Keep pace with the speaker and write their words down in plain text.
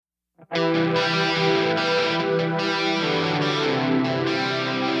What's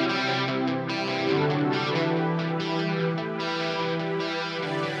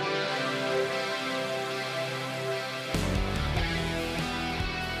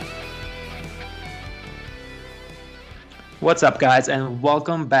up, guys, and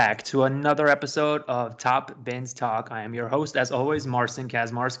welcome back to another episode of Top Bins Talk. I am your host, as always, Marcin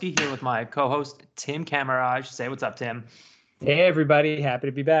Kazmarski, here with my co-host, Tim Kamaraj. Say what's up, Tim. Hey, everybody. Happy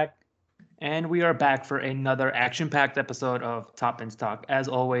to be back. And we are back for another action-packed episode of Top Bins Talk. As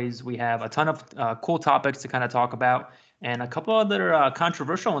always, we have a ton of cool topics to kind of talk about, and a couple other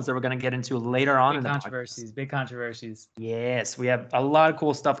controversial ones that we're going to get into later on in the podcast. Big controversies. Yes, we have a lot of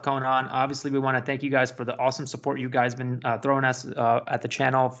cool stuff going on. Obviously, we want to thank you guys for the awesome support you guys been throwing us at the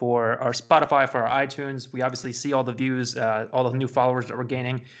channel for our Spotify, for our iTunes. We obviously see all the views, all the new followers that we're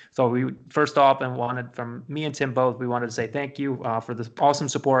gaining. So we first off, and wanted from me and Tim both, we wanted to say thank you for the awesome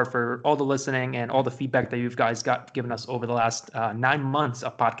support, for all the listening and all the feedback that you guys given us over the last 9 months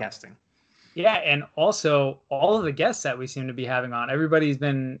of podcasting. Yeah, and also all of the guests that we seem to be having on. Everybody's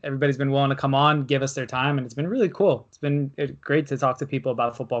been willing to come on, give us their time, and it's been really cool. It's been great to talk to people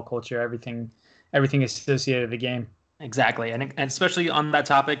about football culture, everything associated with the game. Exactly, and especially on that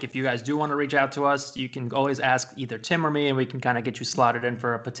topic, if you guys do want to reach out to us, you can always ask either Tim or me, and we can kind of get you slotted in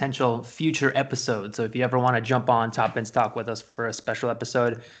for a potential future episode. So if you ever want to jump on Top Bins Talk with us for a special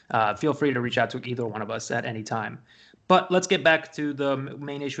episode, feel free to reach out to either one of us at any time. But let's get back to the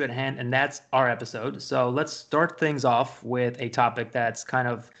main issue at hand, and that's our episode. So let's start things off with a topic that's kind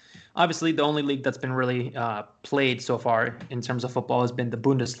of obviously the only league that's been really played so far in terms of football has been the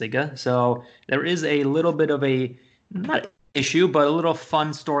Bundesliga. So there is a little bit of a, not issue, but a little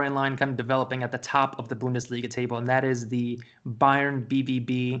fun storyline kind of developing at the top of the Bundesliga table, and that is the Bayern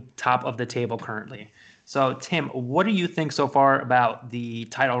BVB top of the table currently. So, Tim, what do you think so far about the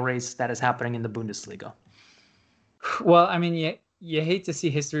title race that is happening in the Bundesliga? Well, I mean, you hate to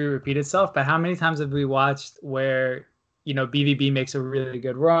see history repeat itself, but how many times have we watched where, BVB makes a really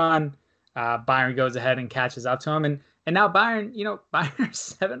good run, Bayern goes ahead and catches up to him, and now Bayern are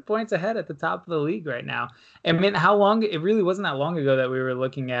 7 points ahead at the top of the league right now. I mean, it really wasn't that long ago that we were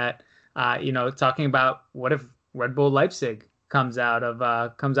looking at, talking about what if Red Bull Leipzig comes out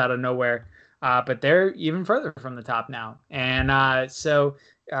of nowhere, but they're even further from the top now, and so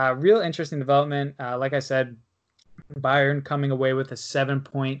real interesting development. Like I said, Bayern coming away with a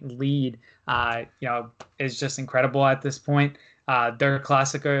 7-point lead, is just incredible at this point. Their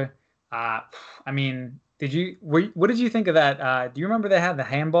Klassiker, I mean, what did you think of that? Do you remember they had the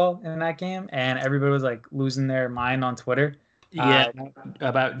handball in that game and everybody was like losing their mind on Twitter? Yeah,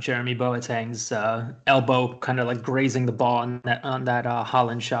 about Jeremy Boateng's elbow kind of like grazing the ball on that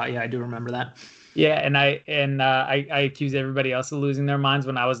Haaland shot. Yeah, I do remember that. Yeah, and I accused everybody else of losing their minds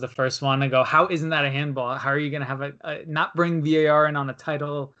when I was the first one to go, how isn't that a handball? How are you going to have not bring VAR in on a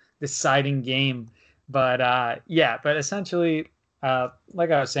title deciding game? But but essentially,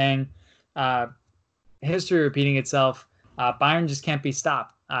 like I was saying, history repeating itself. Bayern just can't be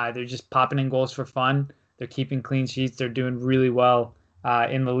stopped. They're just popping in goals for fun. They're keeping clean sheets. They're doing really well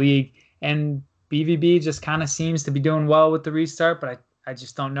in the league. And BVB just kind of seems to be doing well with the restart, but I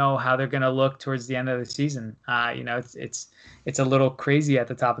just don't know how they're going to look towards the end of the season. It's a little crazy at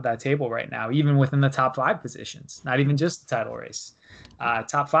the top of that table right now, even within the top 5 positions, not even just the title race.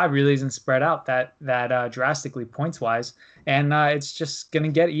 Top 5 really isn't spread out that drastically points wise. And it's just going to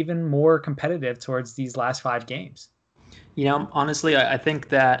get even more competitive towards these last 5 games. Honestly, I think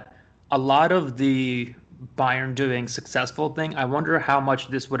that a lot of the Bayern doing successful thing, I wonder how much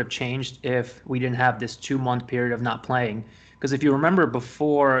this would have changed if we didn't have this 2-month period of not playing. Because if you remember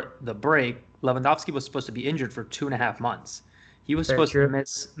before the break, Lewandowski was supposed to be injured for 2.5 months. He was supposed to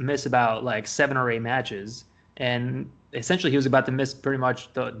miss about like 7 or 8 matches. And essentially he was about to miss pretty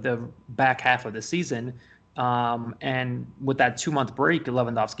much the back half of the season. And with that 2-month break,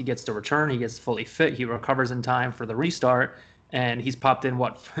 Lewandowski gets to return. He gets fully fit. He recovers in time for the restart. And he's popped in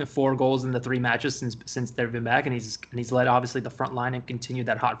 4 goals in the 3 matches since they've been back. And he's led obviously the front line and continued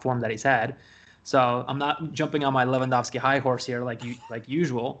that hot form that he's had. So I'm not jumping on my Lewandowski high horse here like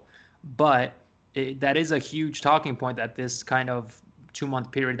usual, but that is a huge talking point that this kind of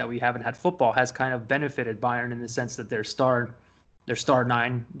 2-month period that we haven't had football has kind of benefited Bayern in the sense that their star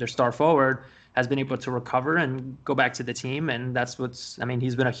forward has been able to recover and go back to the team, and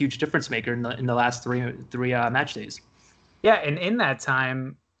he's been a huge difference maker in the last three match days. Yeah, and in that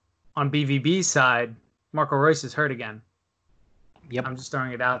time, on BVB's side, Marco Reus is hurt again. Yep. I'm just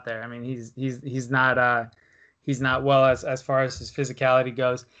throwing it out there. I mean, he's not well as far as his physicality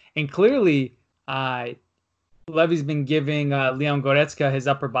goes, and clearly, Levy's been giving Leon Goretzka his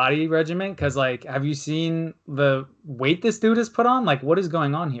upper body regimen because, like, have you seen the weight this dude has put on? Like, what is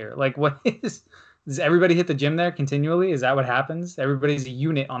going on here? Like, what is does everybody hit the gym there continually? Is that what happens? Everybody's a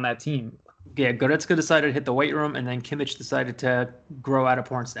unit on that team. Yeah, Goretzka decided to hit the weight room, and then Kimmich decided to grow out a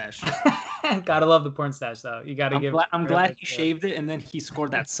porn stash. Gotta love the porn stash, though. You gotta give. I'm glad he shaved it, and then he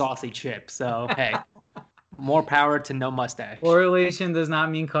scored that saucy chip. So hey, more power to no mustache. Correlation does not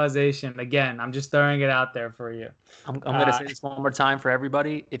mean causation. Again, I'm just throwing it out there for you. I'm gonna say this one more time for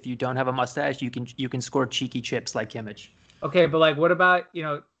everybody. If you don't have a mustache, you can score cheeky chips like Kimmich. Okay, but like, what about,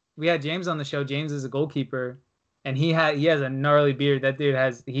 we had James on the show. James is a goalkeeper, and he has a gnarly beard. That dude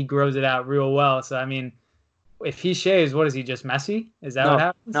he grows it out real well. So I mean, if he shaves, what is he, just Messi? Is that what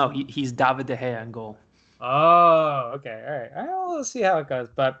happens? No, he's David De Gea in goal. Oh, okay, all right. We'll see how it goes.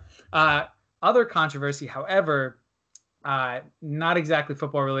 But other controversy, however, not exactly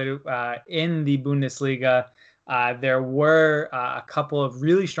football related. In the Bundesliga, there were a couple of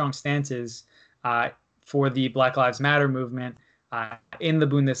really strong stances for the Black Lives Matter movement in the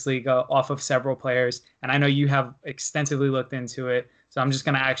Bundesliga off of several players. And I know you have extensively looked into it, so I'm just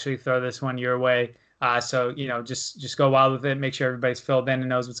going to actually throw this one your way. So just go wild with it. Make sure everybody's filled in and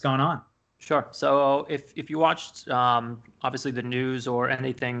knows what's going on. Sure. So if you watched obviously the news or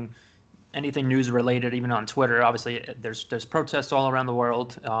anything news related, even on Twitter, obviously there's protests all around the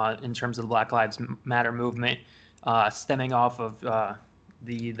world in terms of the Black Lives Matter movement, stemming off of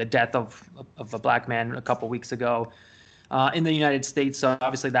the death of a black man a couple weeks ago in the United States. So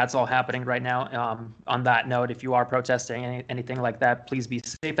obviously that's all happening right now. On that note, if you are protesting anything like that, please be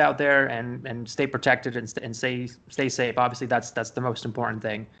safe out there and stay protected and stay safe. Obviously that's the most important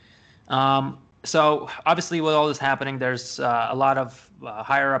thing. So obviously with all this happening, there's a lot of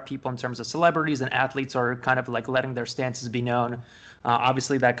higher up people in terms of celebrities and athletes are kind of like letting their stances be known.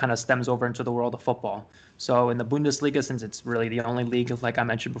 Obviously that kind of stems over into the world of football. So in the Bundesliga, since it's really the only league, like I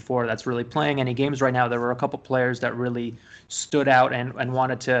mentioned before, that's really playing any games right now, there were a couple players that really stood out and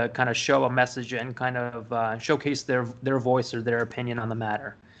wanted to kind of show a message and kind of showcase their voice or their opinion on the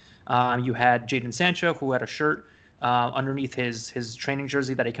matter. You had Jadon Sancho, who had a shirt underneath his training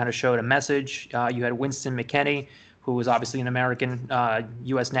jersey that he kind of showed a message. You had Winston McKennie, who was obviously an American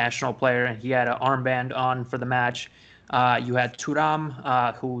U.S. national player, and he had an armband on for the match. You had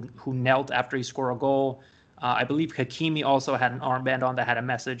Thuram, who knelt after he scored a goal. I believe Hakimi also had an armband on that had a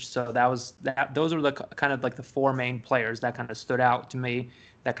message. So those are the kind of like the four main players that kind of stood out to me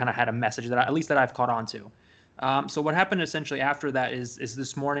that kind of had a message that at least that I've caught on to. So what happened essentially after that is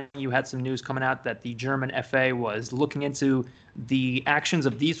this morning you had some news coming out that the German FA was looking into the actions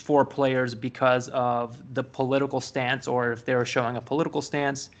of these four players because of the political stance, or if they were showing a political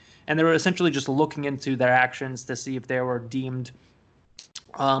stance. And they were essentially just looking into their actions to see if they were deemed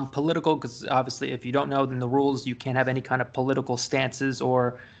political, because obviously if you don't know, then the rules, you can't have any kind of political stances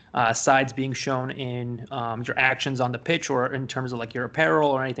or sides being shown in your actions on the pitch or in terms of like your apparel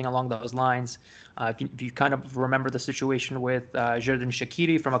or anything along those lines. If you kind of remember the situation with Xherdan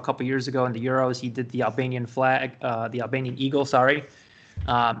Shaqiri from a couple years ago in the Euros, he did the Albanian flag, the Albanian eagle,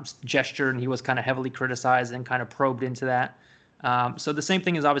 gesture, and he was kind of heavily criticized and kind of probed into that. So the same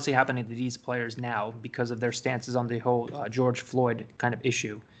thing is obviously happening to these players now because of their stances on the whole George Floyd kind of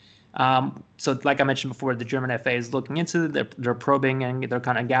issue. So like I mentioned before, the German FA is looking into it. They're probing and they're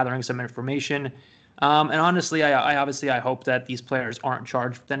kind of gathering some information. And honestly, I hope that these players aren't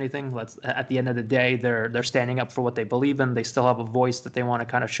charged with anything. At the end of the day, they're standing up for what they believe in. They still have a voice that they want to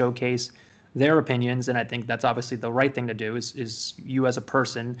kind of showcase their opinions, and I think that's obviously the right thing to do. Is you as a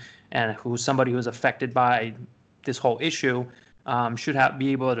person and somebody who's affected by this whole issue should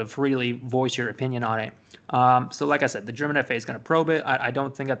be able to freely voice your opinion on it. So like I said, the German FA is going to probe it. I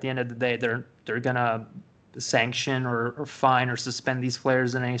don't think at the end of the day they're going to sanction or fine or suspend these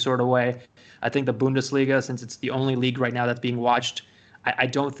players in any sort of way. I think the Bundesliga, since it's the only league right now that's being watched, I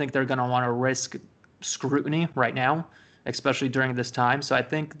don't think they're going to want to risk scrutiny right now, especially during this time. So I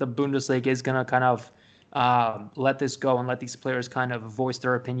think the Bundesliga is going to kind of let this go and let these players kind of voice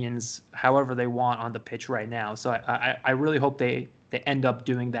their opinions however they want on the pitch right now. So I really hope they end up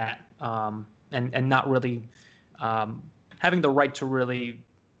doing that and not really having the right to really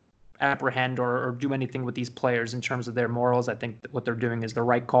apprehend or do anything with these players in terms of their morals. I think what they're doing is the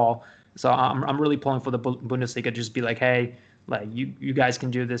right call. So I'm really pulling for the Bundesliga. Just be like, hey, like you guys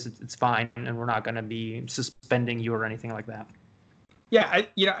can do this. It's fine, and we're not going to be suspending you or anything like that. Yeah,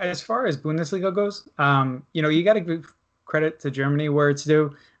 as far as Bundesliga goes, you got to give credit to Germany where it's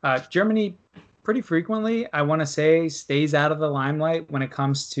due. Germany pretty frequently, I want to say, stays out of the limelight when it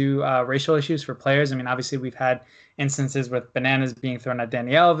comes to racial issues for players. I mean, obviously we've had instances with bananas being thrown at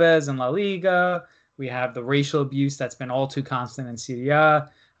Dani Alves in La Liga. We have the racial abuse that's been all too constant in Serie A.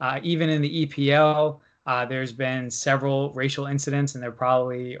 Even in the EPL, there's been several racial incidents, and there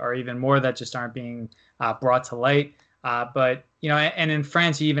probably are even more that just aren't being brought to light. But and in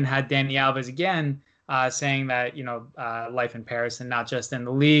France, you even had Dani Alves again saying that life in Paris and not just in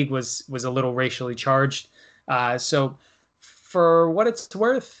the league was a little racially charged. So for what it's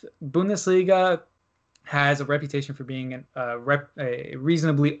worth, Bundesliga has a reputation for being a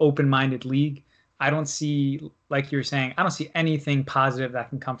reasonably open-minded league. I don't see, like you're saying, I don't see anything positive that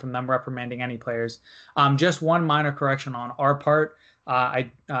can come from them reprimanding any players. Just one minor correction on our part. For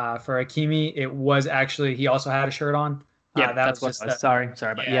Hakimi, it was actually he also had a shirt on. Yeah, That that's was what just I was.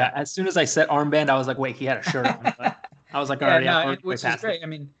 Sorry, but yeah. yeah, as soon as I said armband, I was like, wait, he had a shirt on. But I was like, Yeah, already, I'm no, already way which is past it. great. I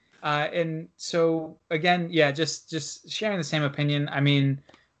mean, and so again, yeah, just sharing the same opinion. I mean,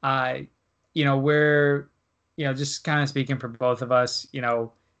 uh, we're, just kind of speaking for both of us.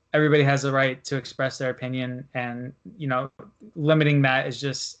 Everybody has the right to express their opinion, and limiting that is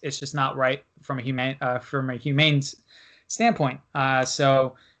just it's just not right from a humane standpoint.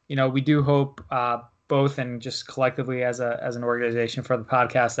 So we do hope both and just collectively as an organization for the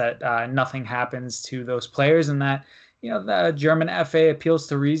podcast that nothing happens to those players, and that the German FA appeals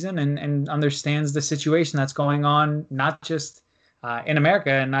to reason and understands the situation that's going on, not just in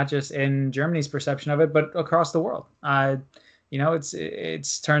America and not just in Germany's perception of it, but across the world.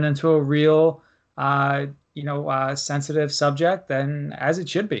 It's turned into a real sensitive subject, and as it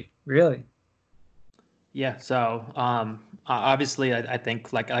should be, really. Yeah. So obviously, I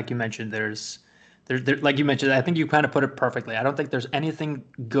think like you mentioned, there like you mentioned, I think you kind of put it perfectly. I don't think there's anything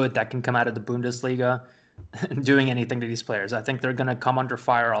good that can come out of the Bundesliga doing anything to these players. I think they're going to come under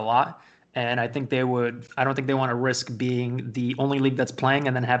fire a lot. And I think they would, I don't think they want to risk being the only league that's playing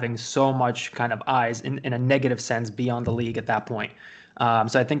and then having so much kind of eyes in a negative sense beyond the league at that point.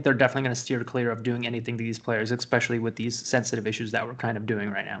 So I think they're definitely going to steer clear of doing anything to these players, especially with these sensitive issues that we're kind of doing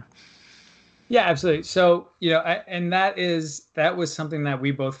right now. Yeah, absolutely. So, and that was something that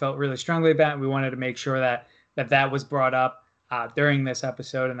we both felt really strongly about. And we wanted to make sure that was brought up during this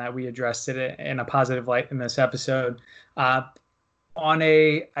episode and that we addressed it in a positive light in this episode. On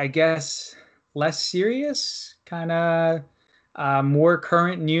a, I guess, less serious kind of more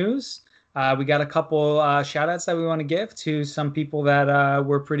current news, we got a couple shout outs that we want to give to some people that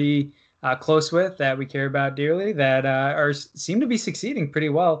we're pretty close with, that we care about dearly, that seem to be succeeding pretty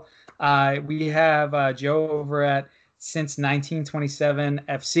well. We have Joe over at Since 1927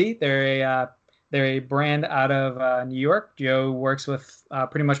 FC. They're a brand out of New York. Joe works with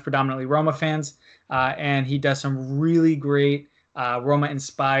pretty much predominantly Roma fans, and he does some really great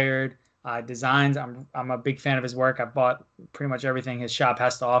Roma-inspired designs. I'm a big fan of his work. I've bought pretty much everything his shop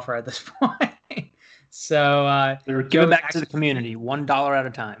has to offer at this point. So They're Joe giving is back to the community, $1 at a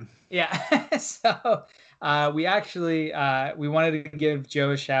time. yeah. So we actually we wanted to give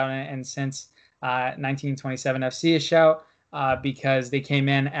Joe a shout and since 1927 FC a shout because they came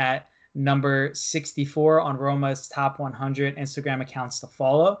in at number 64 on Roma's top 100 Instagram accounts to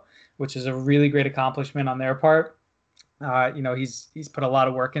follow, which is a really great accomplishment on their part. He's put a lot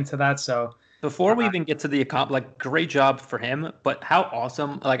of work into that. So Before we even get to the like, great job for him, but how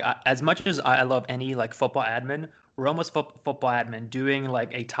awesome! Like, as much as I love any like football admin, Roma's football admin doing like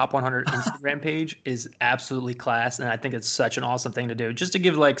a top 100 Instagram page is absolutely class, and I think it's such an awesome thing to do, just to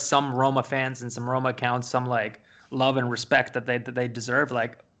give like some Roma fans and some Roma accounts some like love and respect that they deserve.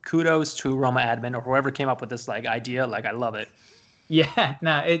 Like, kudos to Roma admin or whoever came up with this like idea. Like, I love it. yeah,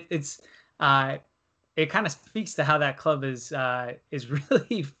 no, it kind of speaks to how that club is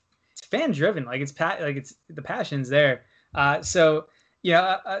really it's fan driven. Like it's the passion's there. So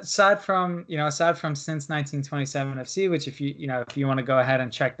aside from since 1927 FC, which if you want to go ahead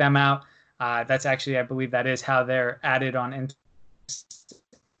and check them out, that's actually, I believe that is how they're added on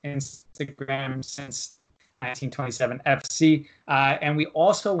Instagram since 1927 FC. And we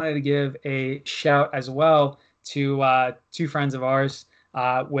also wanted to give a shout as well to two friends of ours.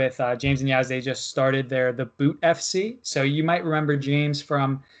 With James and Yaz, they just started the Boot FC. So you might remember James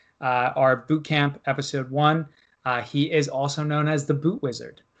from our boot camp episode 1. He is also known as the Boot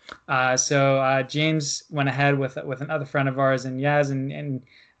Wizard. So James went ahead with another friend of ours and Yaz and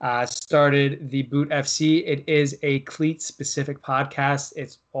started the Boot FC. It is a cleat specific podcast.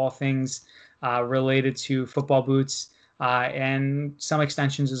 It's all things related to football boots and some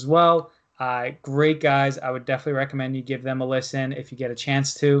extensions as well. Great guys. I would definitely recommend you give them a listen if you get a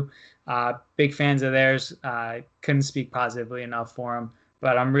chance to. Big fans of theirs. Couldn't speak positively enough for them.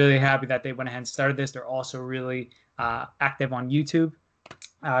 But I'm really happy that they went ahead and started this. They're also really active on YouTube.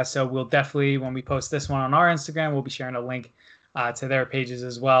 So we'll definitely, when we post this one on our Instagram, we'll be sharing a link to their pages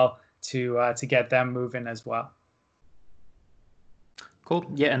as well. to get them moving as well. Cool.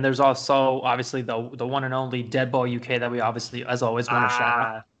 Yeah, and there's also obviously the one and only Deadball UK that we obviously, as always, want to shout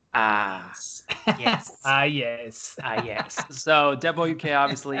out. Yes. Yes. Yes. So Deadball UK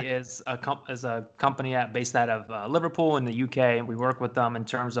obviously is a company based out of Liverpool in the UK, and we work with them in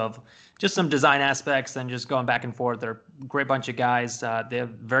terms of just some design aspects and just going back and forth. They're a great bunch of guys. They're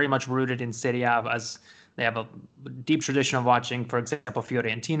very much rooted in Serie A, as they have a deep tradition of watching, for example,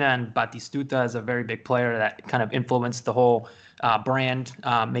 Fiorentina, and Batistuta is a very big player that kind of influenced the whole brand.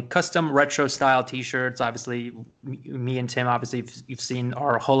 Make custom retro style T-shirts. Obviously, me and Tim, obviously, you've seen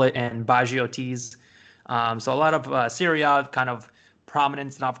our Hullet and Baggio tees. So a lot of Serie A kind of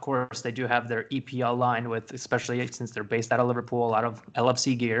prominence, and of course they do have their EPL line with, especially since they're based out of Liverpool, a lot of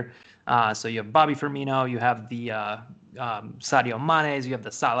LFC gear. So you have Bobby Firmino, you have the Sadio Manes, you have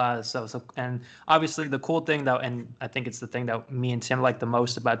the Salah. And obviously the cool thing though, and I think it's the thing that me and Tim like the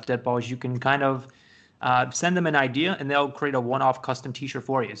most about Deadball, is you can kind of send them an idea and they'll create a one-off custom T-shirt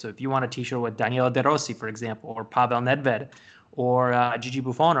for you. So if you want a T-shirt with Daniele De Rossi, for example, or Pavel Nedved, or Gigi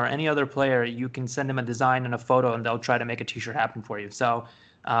Buffon, or any other player, you can send them a design and a photo, and they'll try to make a T-shirt happen for you. So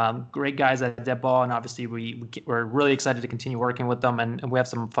great guys at Deadball, and obviously we're really excited to continue working with them, and we have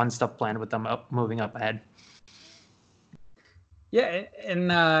some fun stuff planned with them moving up ahead. Yeah,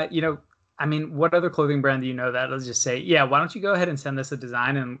 and I mean, what other clothing brand do you know that let's just say, yeah, why don't you go ahead and send us a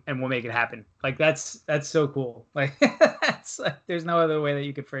design and we'll make it happen? Like that's so cool. Like that's there's no other way that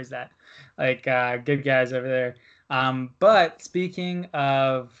you could phrase that. Like good guys over there. But speaking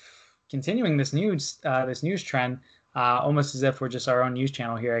of continuing this news trend, almost as if we're just our own news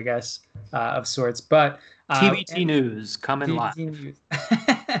channel here, I guess, of sorts. But TBT News coming live. News.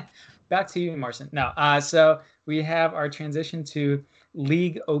 Back to you, Marcin. No, so we have our transition to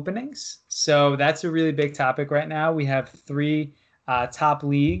league openings. So that's a really big topic right now. We have 3 top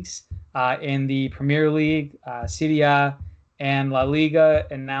leagues in the Premier League, Serie A, and La Liga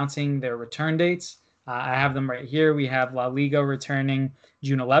announcing their return dates. I have them right here. We have La Liga returning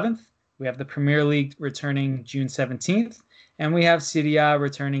June 11th. We have the Premier League returning June 17th. And we have Serie A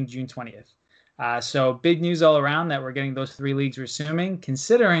returning June 20th. So big news all around that we're getting those 3 leagues resuming,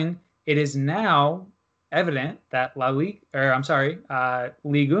 considering it is now evident that Ligue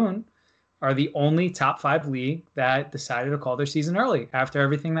 1 are the only top 5 league that decided to call their season early after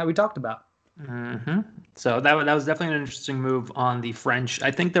everything that we talked about. Mm-hmm. So that was definitely an interesting move on the French.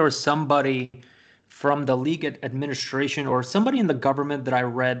 I think there was somebody from the league administration or somebody in the government that I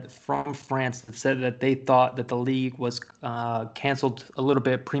read from France that said that they thought that the league was canceled a little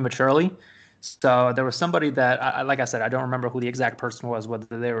bit prematurely. So there was somebody that, like I said, I don't remember who the exact person was,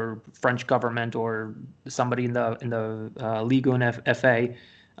 whether they were French government or somebody in the Ligue 1 FA.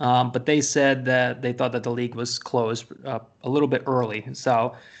 But they said that they thought that the league was closed a little bit early.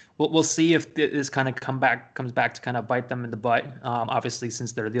 So we'll see if this kind of comes back to kind of bite them in the butt. Obviously,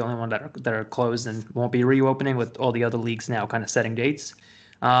 since they're the only one that are closed and won't be reopening, with all the other leagues now kind of setting dates.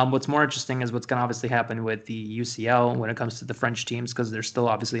 What's more interesting is what's going to obviously happen with the UCL when it comes to the French teams, because they're still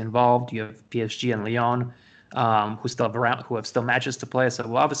obviously involved. You have PSG and Lyon, who have still matches to play.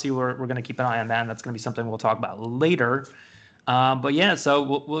 So obviously we're going to keep an eye on that, and that's going to be something we'll talk about later. But yeah, so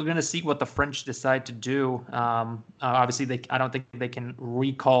we're going to see what the French decide to do. Obviously, I don't think they can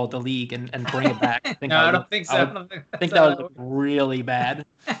recall the league and bring it back. I don't think so. I think that would look really bad.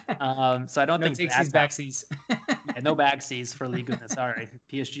 So I don't think that's backsies. Yeah, no backsies for Ligue 1. Sorry,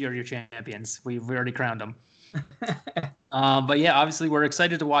 PSG are your champions. We've already crowned them. But yeah, obviously we're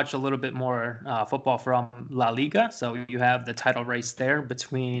excited to watch a little bit more football from La Liga. So you have the title race there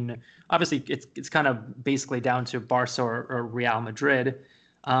between, obviously it's kind of basically down to Barca or Real Madrid.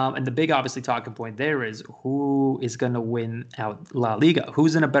 And the big obviously talking point there is who is going to win out La Liga?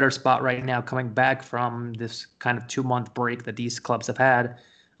 Who's in a better spot right now coming back from this kind of 2-month break that these clubs have had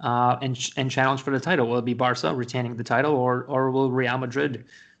and challenge for the title? Will it be Barca retaining the title or will Real Madrid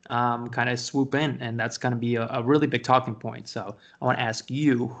kind of swoop in? And that's going to be a really big talking point. So I want to ask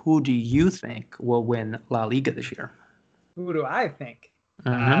you, who do you think will win La Liga this year? Who do I think?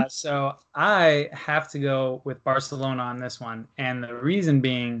 Mm-hmm. So I have to go with Barcelona on this one. And the reason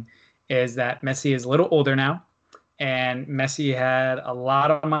being is that Messi is a little older now. And Messi had a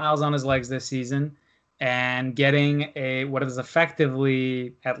lot of miles on his legs this season. And getting what is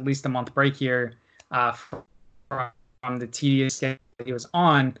effectively at least a month break here from the tedious schedule he was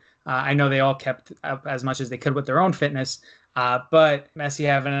on. I know they all kept up as much as they could with their own fitness. But Messi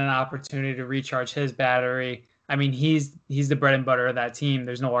having an opportunity to recharge his battery. I mean, he's the bread and butter of that team.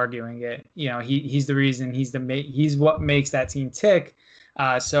 There's no arguing it. You know, he's the reason. He's what makes that team tick.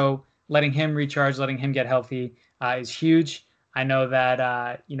 So letting him recharge, letting him get healthy is huge. I know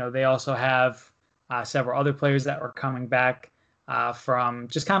that they also have several other players that were coming back from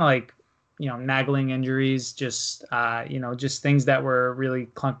just kind of like nagging injuries, just just things that were really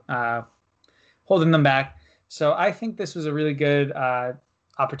holding them back. So I think this was a really good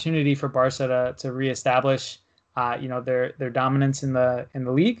opportunity for Barca to reestablish their dominance in the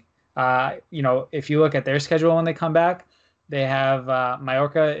league. If you look at their schedule when they come back, they have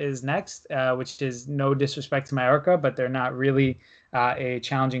Mallorca is next, which is no disrespect to Mallorca, but they're not really a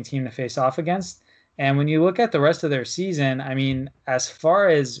challenging team to face off against. And when you look at the rest of their season, I mean, as far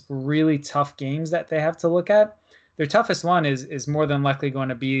as really tough games that they have to look at, their toughest one is more than likely going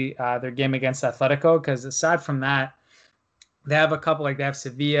to be their game against Atletico, because aside from that, they have a couple, like they have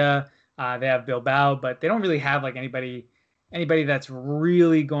Sevilla, they have Bilbao, but they don't really have like anybody that's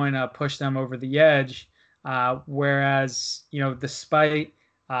really going to push them over the edge. Whereas, despite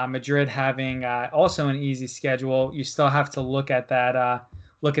Madrid having also an easy schedule, you still have to look at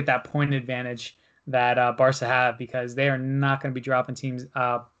that point advantage that Barca have, because they are not going to be dropping teams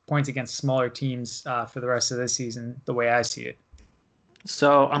points against smaller teams for the rest of this season, the way I see it.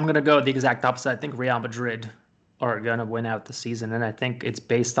 So I'm going to go the exact opposite. I think Real Madrid are going to win out the season. And I think it's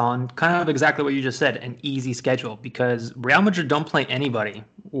based on kind of exactly what you just said, an easy schedule, because Real Madrid don't play anybody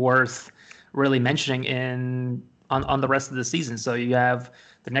worth really mentioning on the rest of the season. So you have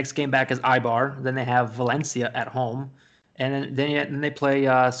the next game back is Eibar, then they have Valencia at home, and then they play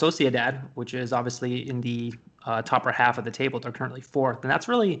Sociedad, which is obviously in the upper half of the table. They're currently fourth, and that's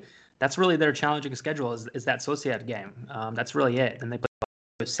really their challenging schedule is that Sociedad game. That's really it. And they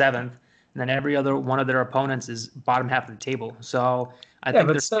play seventh, and then every other one of their opponents is bottom half of the table. So I think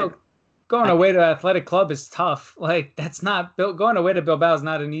but still going away to Athletic Club is tough. Like that's not going away to Bilbao is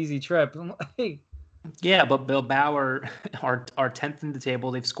not an easy trip. Yeah, but Bilbao are 10th in the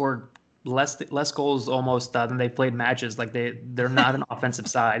table. They've scored less goals almost than they've played matches. Like they're not an offensive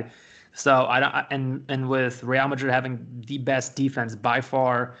side. So and with Real Madrid having the best defense by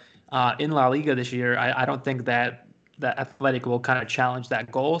far in La Liga this year, I don't think that Athletic will kind of challenge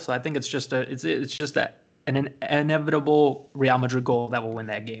that goal. So I think it's just an inevitable Real Madrid goal that will win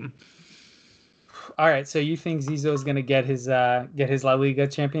that game. All right, so you think Zizou is going to get his La Liga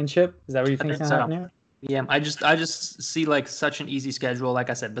championship? Is that what you think is going to happen here? Yeah, I just see like such an easy schedule. Like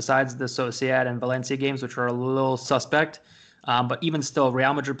I said, besides the Sociedad and Valencia games, which are a little suspect, but even still,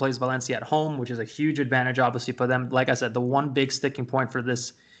 Real Madrid plays Valencia at home, which is a huge advantage, obviously, for them. Like I said, the one big sticking point for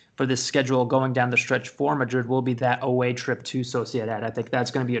this schedule going down the stretch for Madrid will be that away trip to Sociedad. I think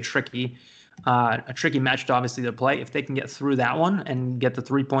that's going to be a tricky match to obviously to play. If they can get through that one and get the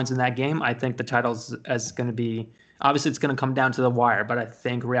 3 points in that game, I think the title's is going to be, obviously it's going to come down to the wire, but I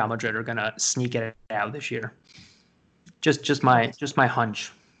think Real Madrid are going to sneak it out this year. Just my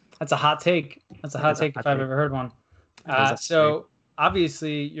hunch. That's a hot take. That's a hot take if I've ever heard one. So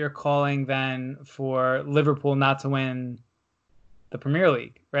obviously you're calling then for Liverpool not to win the Premier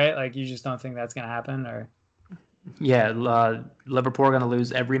League, right? Like you just don't think that's going to happen, or? Yeah, Liverpool are going to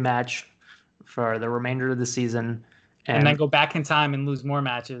lose every match for the remainder of the season, and then go back in time and lose more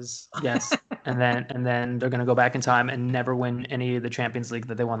matches. Yes, and then they're going to go back in time and never win any of the Champions League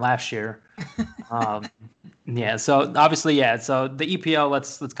that they won last year. Yeah, so obviously, yeah. So the EPL,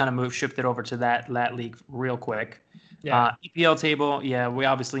 let's kind of shift it over to that league real quick. Yeah. EPL table, yeah, we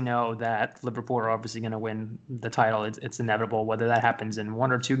obviously know that Liverpool are obviously going to win the title. It's inevitable, whether that happens in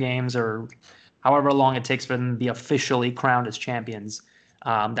 1 or 2 games or however long it takes for them to be officially crowned as champions.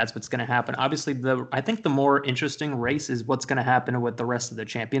 That's what's going to happen. Obviously, I think the more interesting race is what's going to happen with the rest of the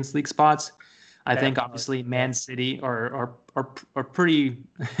Champions League spots. I think obviously Man City are pretty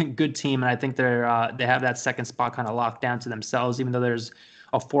good team, and I think they have that second spot kind of locked down to themselves, even though there's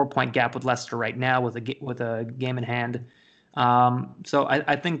a 4-point gap with Leicester right now with a game in hand. So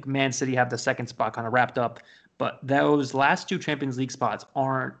I think Man City have the second spot kind of wrapped up, but those last 2 Champions League spots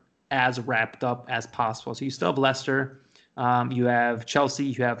aren't as wrapped up as possible. So you still have Leicester. You have Chelsea,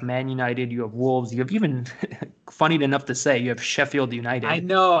 you have Man United, you have Wolves, you have even, funny enough to say, you have Sheffield United. I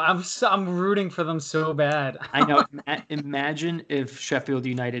know, I'm rooting for them so bad. I know. Imagine if Sheffield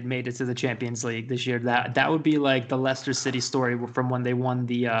United made it to the Champions League this year. That would be like the Leicester City story from when they won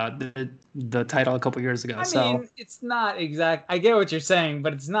the title a couple years ago. I mean, it's not exact. I get what you're saying,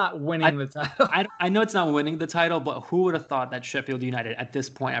 but it's not winning the title. I know it's not winning the title, but who would have thought that Sheffield United at this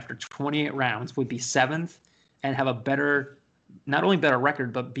point, after 28 rounds, would be 7th? And have a not only better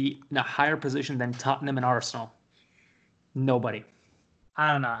record, but be in a higher position than Tottenham and Arsenal. Nobody.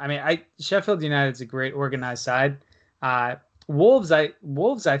 I don't know. I mean, Sheffield United's a great organized side. Wolves,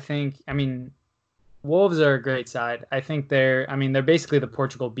 I think. I mean, Wolves are a great side. I think they're basically the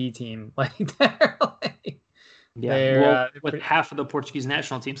Portugal B team. Like Yeah, They're, well, they're with pretty, half of the Portuguese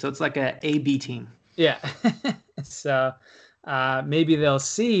national team, so it's like a B team. yeah. So maybe they'll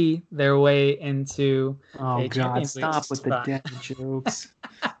see their way into Oh a God, Champions League stop with the spot. dad jokes.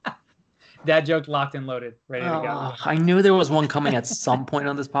 That joke locked and loaded, ready to go. I knew there was one coming at some point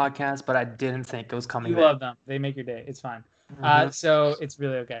on this podcast, but I didn't think it was coming You there. love them. They make your day. It's fine. Hmm. So it's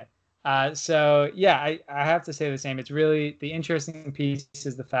really okay. So yeah, I have to say the same. It's really the interesting piece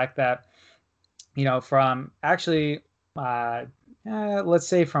is the fact that, from actually, uh, let's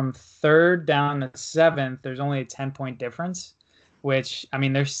say from third down to seventh, there's only a 10-point difference, which, I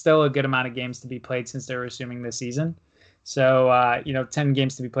mean, there's still a good amount of games to be played since they're resuming this season. So, 10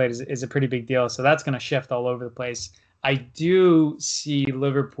 games to be played is a pretty big deal. So that's going to shift all over the place. I do see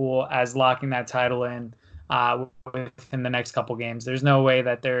Liverpool as locking that title in within the next couple games. There's no way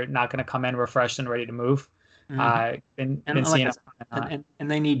that they're not going to come in refreshed and ready to move. Hmm. Been And like seeing I them. said,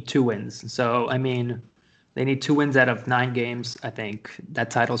 and they need 2 wins. So I mean, they need 2 wins out of 9 games. I think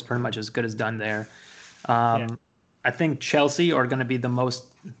that title is pretty much as good as done there. Yeah. I think Chelsea are going to be the most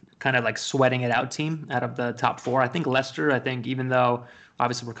kind of like sweating it out team out of the top four. I think Leicester, I think even though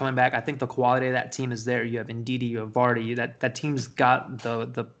obviously we're coming back, I think the quality of that team is there. You have Ndidi, you have Vardy. That team's got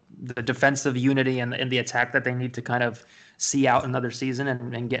the defensive unity and the attack that they need to kind of see out another season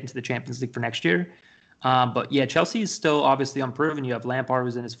and get into the Champions League for next year. But yeah, Chelsea is still obviously unproven. You have Lampard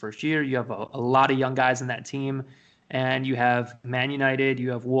who's in his first year. You have a lot of young guys in that team. And you have Man United, you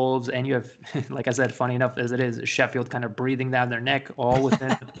have Wolves, and you have, like I said, funny enough as it is, Sheffield kind of breathing down their neck, all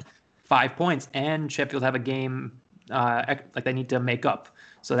within 5 points. And Sheffield have a game like they need to make up,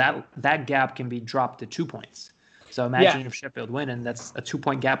 so that gap can be dropped to 2 points. So Yeah. imagine if Sheffield win, and that's a 2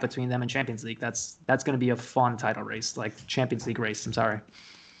 point gap between them and Champions League. That's going to be a fun title race, like Champions League race. I'm sorry.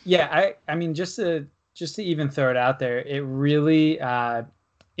 Yeah. I mean, just to even throw it out there, it really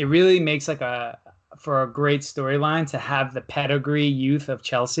makes like for a great storyline to have the pedigree youth of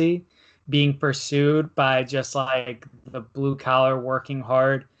Chelsea being pursued by just like the blue collar working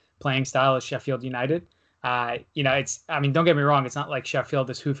hard playing style of Sheffield United. I mean, don't get me wrong, it's not like Sheffield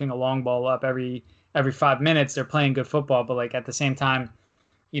is hoofing a long ball up every 5 minutes. They're playing good football, but like at the same time,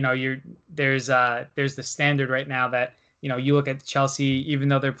 there's the standard right now that you look at Chelsea, even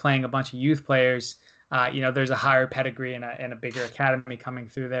though they're playing a bunch of youth players, there's a higher pedigree and a bigger academy coming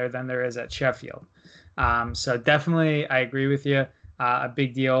through there than there is at Sheffield. So definitely, I agree with you. A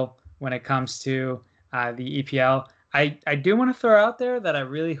big deal when it comes to the EPL. I do want to throw out there that I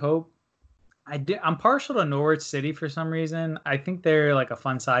really hope I'm partial to Norwich City for some reason. I think they're like a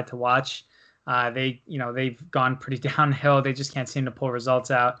fun side to watch. They've gone pretty downhill. They just can't seem to pull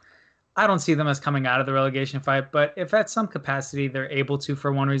results out. I don't see them as coming out of the relegation fight, but if at some capacity they're able to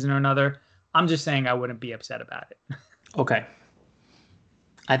for one reason or another, I'm just saying I wouldn't be upset about it. Okay.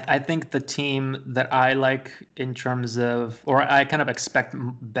 I think the team that I like in terms of, or I kind of expect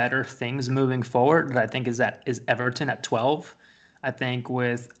better things moving forward, that I think is Everton at 12. I think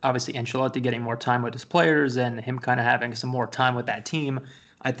with obviously Ancelotti getting more time with his players and him kind of having some more time with that team,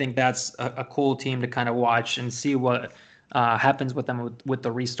 I think that's a cool team to kind of watch and see what happens with them with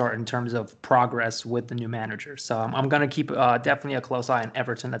the restart in terms of progress with the new manager. So I'm going to keep definitely a close eye on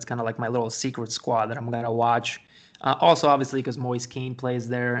Everton. That's kind of like my little secret squad that I'm going to watch. Also, obviously, because Moise Keane plays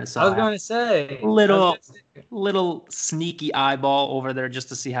there, so I was I have going to say, I was little going to say, little sneaky eyeball over there just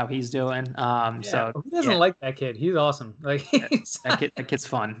to see how he's doing. yeah, So who doesn't yeah, like that kid? He's awesome. Like, that kid's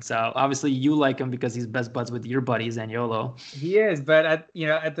fun. So obviously, you like him because he's best buds with your buddy Zaniolo. he is, but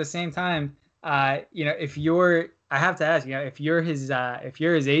at the same time, if you're, I have to ask, if you're his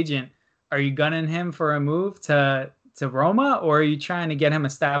agent, are you gunning him for a move to Roma, or are you trying to get him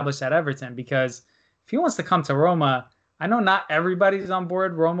established at Everton? Because if he wants to come to Roma, I know not everybody's on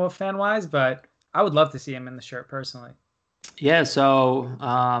board Roma fan wise, but I would love to see him in the shirt personally. Yeah, so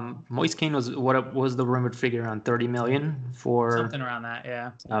Moise Keane was what was the rumored figure on 30 million for Something around that,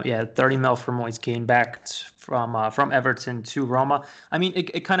 yeah. yeah, 30 mil for Moise Keane back from Everton to Roma. I mean,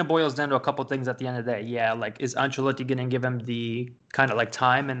 it kind of boils down to a couple things at the end of the day. Yeah, like is Ancelotti going to give him the kind of like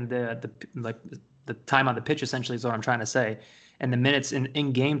time and the time on the pitch essentially is what I'm trying to say, and the minutes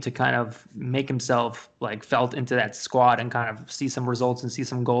in game to kind of make himself like felt into that squad and kind of see some results and see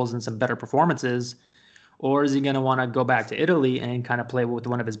some goals and some better performances, or is he going to want to go back to Italy and kind of play with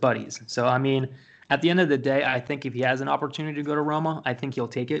one of his buddies? So, I mean, at the end of the day, I think if he has an opportunity to go to Roma, I think he'll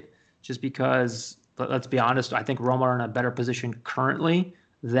take it just because, let's be honest, I think Roma are in a better position currently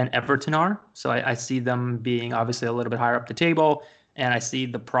than Everton are. So I see them being obviously a little bit higher up the table. and I see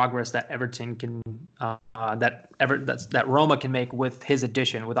the progress that Everton can that Roma can make with his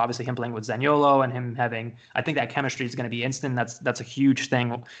addition, with obviously him playing with Zaniolo and him having. I think that chemistry is going to be instant. That's a huge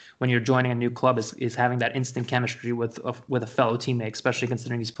thing when you're joining a new club is having that instant chemistry with a fellow teammate, especially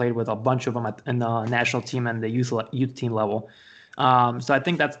considering he's played with a bunch of them in the national team and the youth team level. So I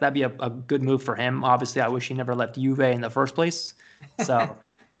think that'd be a good move for him. Obviously, I wish he never left Juve in the first place. So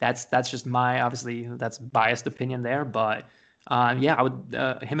that's just my obviously that's biased opinion there, but yeah, I would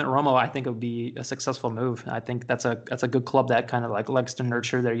him at Roma. I think it would be a successful move. I think that's a good club that kind of like likes to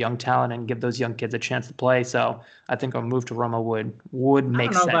nurture their young talent and give those young kids a chance to play. So I think a move to Roma would I don't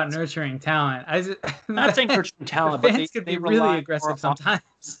make know about sense. nurturing talent. Not saying nurturing The talent, but fans could they be really rely more aggressive on sometimes.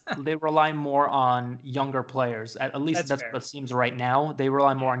 they rely more on younger players. At least That's that's fair. what it seems right now. They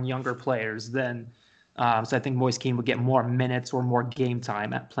rely more on younger players than. So I think Moise Kean would get more minutes or more game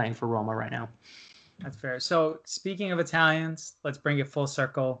time at playing for Roma right now. That's fair. So speaking of Italians, let's bring it full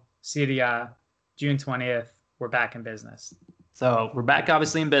circle. Serie A, June 20th, we're back in business. So we're back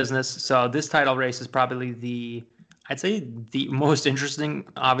obviously in business. So this title race is probably I'd say the most interesting,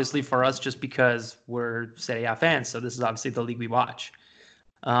 obviously for us, just because we're Serie A fans. So this is obviously the league we watch.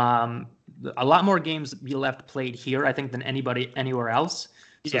 Um, a lot more games be left played here, I think, than anybody anywhere else.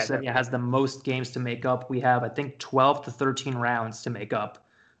 So Yeah, Serie A definitely. has the most games to make up. We have, I think, 12 to 13 rounds to make up,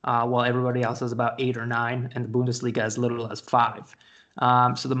 while everybody else has about 8 or 9, and the Bundesliga as little as 5.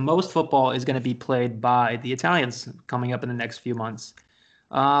 So the most football is going to be played by the Italians coming up in the next few months.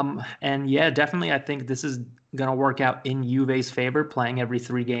 And yeah, definitely, I think this is going to work out in Juve's favor, playing every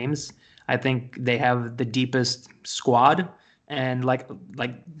 3 games. I think they have the deepest squad, and like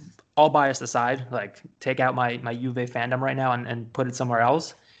all bias aside, like take out my Juve fandom right now and put it somewhere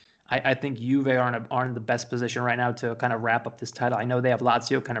else. I think Juve are in the best position right now to kind of wrap up this title. I know they have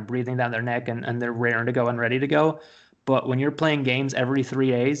Lazio kind of breathing down their neck and they're raring to go and ready to go. But when you're playing games every 3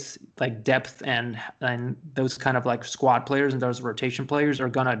 days, like depth and those kind of like squad players and those rotation players are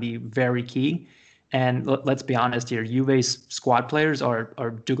gonna be very key. And let's be honest here, Juve's squad players are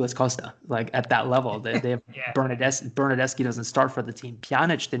Douglas Costa, like at that level. They have Yeah. Bernadeschi doesn't start for the team.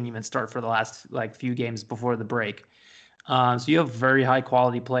 Pjanic didn't even start for the last like few games before the break. So you have very high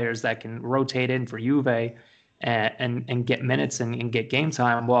quality players that can rotate in for Juve and get minutes and get game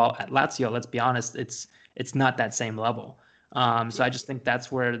time. Well, at Lazio, let's be honest, it's not that same level. So I just think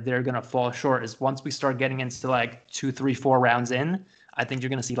that's where they're gonna fall short. Is once we start getting into like 2, 3, 4 rounds in, I think you're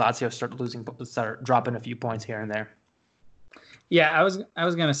gonna see Lazio start dropping a few points here and there. Yeah, I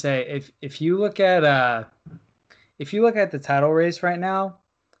was gonna say if you look at the title race right now,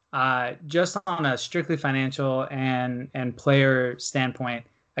 just on a strictly financial and player standpoint,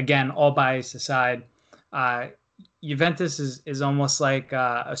 again, all bias aside, uh, Juventus is almost like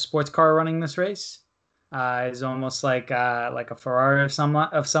a sports car running this race. Is almost like a Ferrari of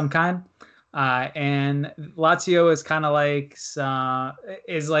some kind. And Lazio is kind of like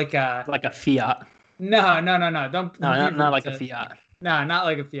is like a Like a Fiat. no. No, Don't be not rude like a to. Fiat. No, not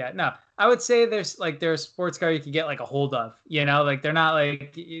like a Fiat. No, I would say they're a sports car you could get like a hold of. Like they're not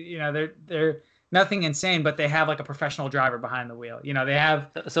like they're nothing insane, but they have like a professional driver behind the wheel. They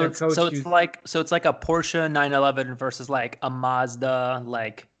have So their it's coach so who it's like so it's like a Porsche 911 versus like a Mazda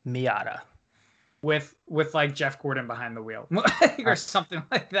like Miata. with like Jeff Gordon behind the wheel or something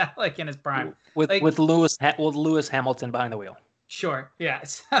like that, like in his prime. with Like with Lewis Hamilton behind the wheel. sure, yeah.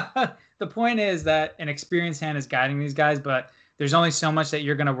 The point is that an experienced hand is guiding these guys, but there's only so much that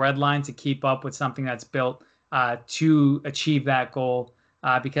you're going to redline to keep up with something that's built to achieve that goal.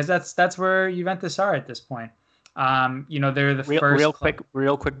 Because that's where Juventus are at this point. They're the first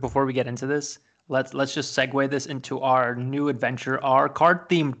Real quick before we get into this, let's just segue this into our new adventure, our card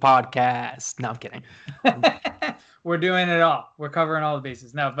themed podcast. No, I'm kidding. We're doing it all. We're covering all the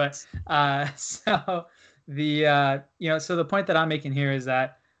bases. No, but so so the point that I'm making here is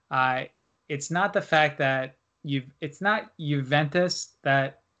that it's not the fact that it's not Juventus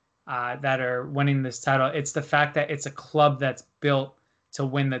that are winning this title. It's the fact that it's a club that's built to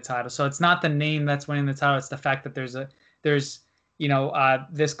win the title. So it's not the name that's winning the title. It's the fact that there's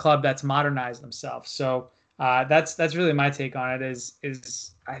this club that's modernized themselves. So that's really my take on it.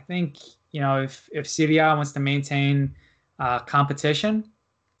 Is I think if Serie A wants to maintain competition,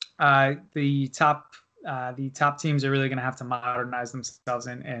 the top teams are really going to have to modernize themselves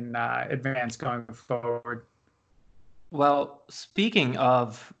and advance going forward. Well, speaking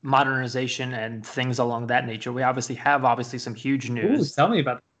of modernization and things along that nature, we obviously have some huge Ooh, news. tell me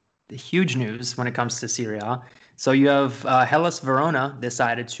about that. huge news when it comes to Serie A. So you have Hellas Verona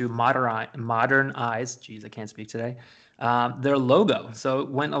decided to modernize. Geez, I can't speak today. Their logo. So it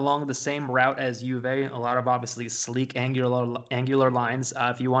went along the same route as Juve. A lot of obviously sleek angular lines.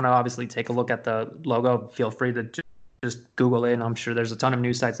 If you want to obviously take a look at the logo, feel free to just Google it. And I'm sure there's a ton of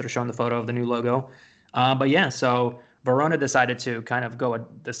news sites that are showing the photo of the new logo. But yeah, so Verona decided to kind of go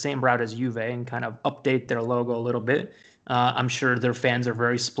the same route as Juve and kind of update their logo a little bit. I'm sure their fans are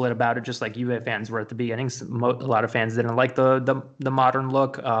very split about it, just like Juve fans were at the beginning. A lot of fans didn't like the modern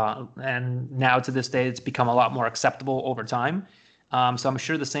look, and now to this day, it's become a lot more acceptable over time. So I'm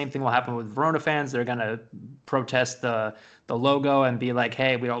sure the same thing will happen with Verona fans. They're gonna protest the logo and be like,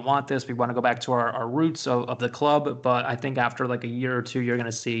 "Hey, we don't want this. We want to go back to our roots of the club." But I think after like a year or two, you're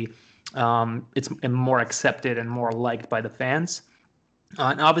gonna see it's more accepted and more liked by the fans.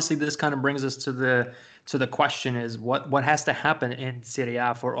 And obviously, this kind of brings us to the question: is what has to happen in Serie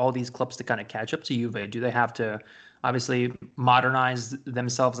A for all these clubs to kind of catch up to Juve? Do they have to obviously modernize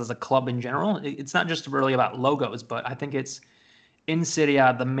themselves as a club in general? It's not just really about logos, but I think it's in Serie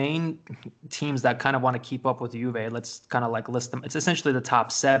A, the main teams that kind of want to keep up with Juve. Let's kind of like list them. It's essentially the top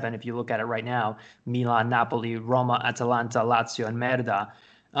seven if you look at it right now: Milan, Napoli, Roma, Atalanta, Lazio, and Merda.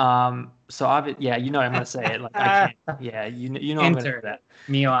 Yeah, you know I'm gonna say it. Like I can't. Yeah, you know I'm gonna say Inter that.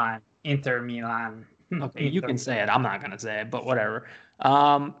 Milan, Inter Milan. Okay, you Inter. can say it. I'm not gonna say it, but whatever.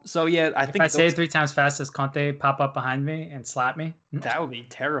 So yeah, I If I think say it those 3 times fast, does Conte pop up behind me and slap me? that would be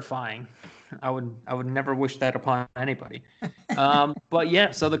terrifying. I would never wish that upon anybody. But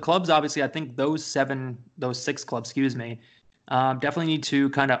yeah, so the clubs obviously, I think those six clubs, excuse me, definitely need to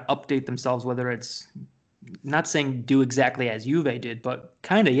kind of update themselves. Whether it's not saying do exactly as Juve did, but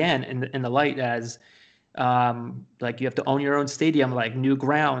kind of yeah, in the light as like you have to own your own stadium, like new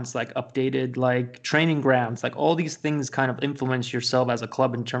grounds, like updated like training grounds, like all these things kind of influence yourself as a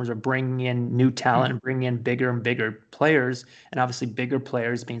club in terms of bringing in new talent and bringing in bigger and bigger players. And obviously bigger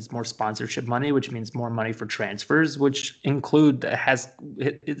players means more sponsorship money, which means more money for transfers, which include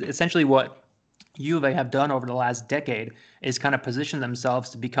essentially what Juve have done over the last decade is kind of position themselves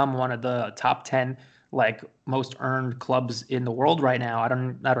to become one of the top 10 like most earned clubs in the world right now. I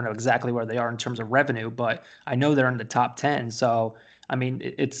don't know exactly where they are in terms of revenue, but I know they're in the top 10. So I mean,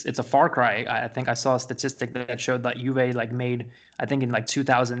 it's a far cry. I think I saw a statistic that showed that Juve like made, I think in like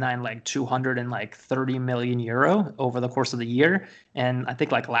 2009, like 230 million euro over the course of the year, and I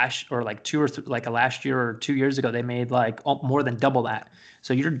think like last or like like a last year or 2 years ago they made like more than double that.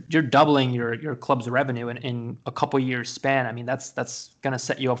 So you're doubling your club's revenue in a couple years span. I mean, that's going to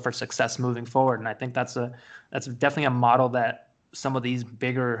set you up for success moving forward, and I think that's definitely a model that some of these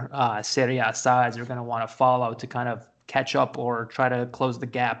bigger Serie A sides are going to want to follow to kind of catch up or try to close the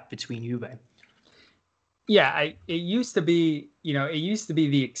gap between Juve. Yeah, it used to be, it used to be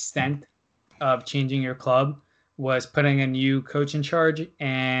the extent of changing your club was putting a new coach in charge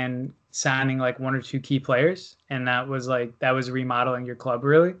and signing like one or two key players, and that was remodeling your club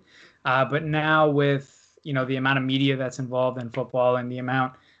really. But now with the amount of media that's involved in football and the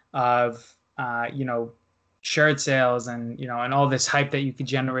amount of shirt sales and all this hype that you could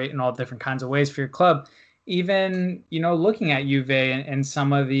generate in all different kinds of ways for your club, even looking at Juve and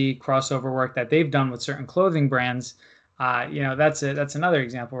some of the crossover work that they've done with certain clothing brands, that's another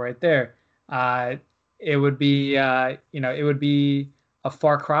example right there. It would be it would be a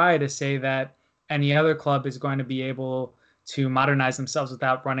far cry to say that any other club is going to be able to modernize themselves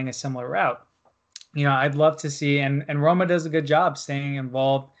without running a similar route. I'd love to see, and Roma does a good job staying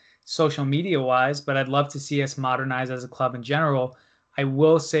involved social media wise, but I'd love to see us modernize as a club in general. I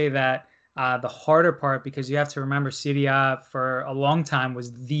will say that the harder part, because you have to remember Serie A for a long time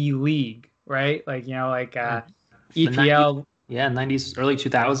was the league, right? Like, EPL. 90s, yeah, 90s, early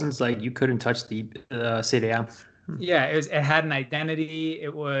 2000s, like you couldn't touch the Serie A. Yeah, it had an identity.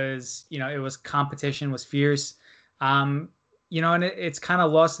 It was, it was competition was fierce. And it's kind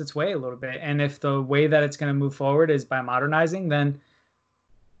of lost its way a little bit. And if the way that it's going to move forward is by modernizing, then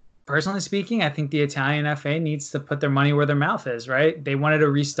personally speaking, I think the Italian FA needs to put their money where their mouth is, right? They wanted to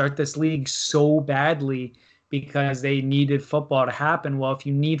restart this league so badly because they needed football to happen. Well, if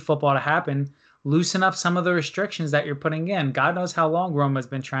you need football to happen, loosen up some of the restrictions that you're putting in. God knows how long Roma's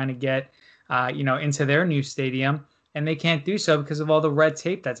been trying to get, into their new stadium, and they can't do so because of all the red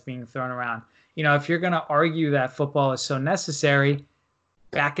tape that's being thrown around. If you're going to argue that football is so necessary,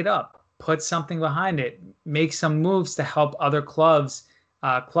 back it up, put something behind it, make some moves to help other clubs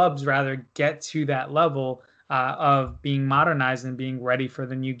rather get to that level of being modernized and being ready for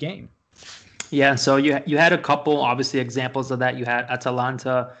the new game. Yeah, so you had a couple obviously examples of that. You had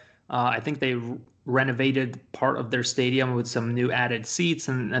Atalanta. I think they renovated part of their stadium with some new added seats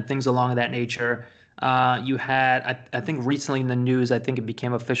and things along that nature. You had, I think recently in the news, I think it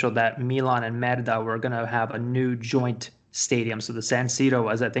became official that Milan and Merida were going to have a new joint stadium. So the San Siro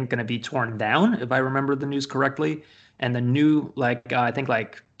was, I think, going to be torn down, if I remember the news correctly. And the new, I think,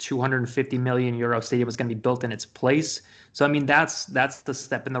 like 250 million euro stadium was going to be built in its place. So I mean, that's the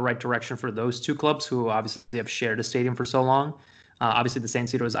step in the right direction for those two clubs who obviously have shared a stadium for so long. Obviously, the San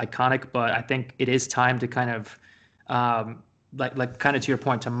Siro is iconic, but I think it is time to kind of um, kind of to your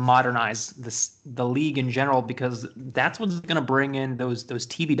point, to modernize the league in general, because that's what's going to bring in those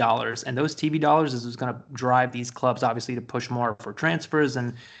TV dollars, and those TV dollars is what's going to drive these clubs obviously to push more for transfers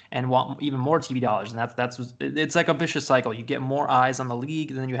and want even more TV dollars, and it's like a vicious cycle. You get more eyes on the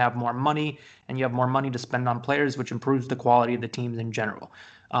league, and then you have more money, and you have more money to spend on players, which improves the quality of the teams in general.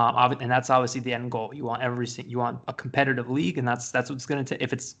 And that's obviously the end goal. You want a competitive league, and that's what's going to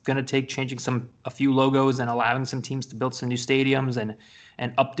if it's going to take changing a few logos and allowing some teams to build some new stadiums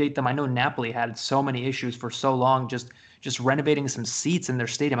and update them. I know Napoli had so many issues for so long, just renovating some seats in their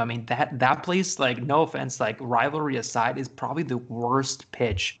stadium. I mean, that place, like, no offense, like, rivalry aside, is probably the worst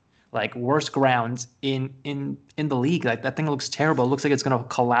pitch, like worst grounds in the league. Like, that thing looks terrible. It looks like it's going to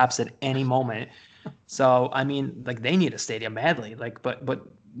collapse at any moment. So I mean, like, they need a stadium badly. Like, but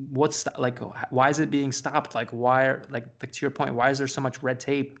what's like, why is it being stopped? Like, why are like to your point, why is there so much red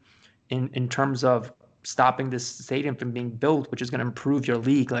tape in terms of stopping this stadium from being built, which is going to improve your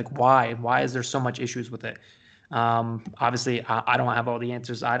league? Like, why is there so much issues with it? Obviously, I don't have all the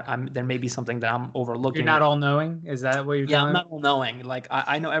answers. There may be something that I'm overlooking. You're not all knowing. Is that what you're Yeah, telling I'm me? not all knowing. Like,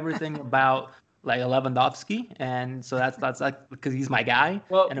 I know everything about like Lewandowski, and so that's like because he's my guy.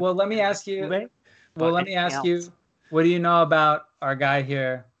 Well, And well, let me ask you. Juve, Well, but let me anything ask you. else, What do you know about our guy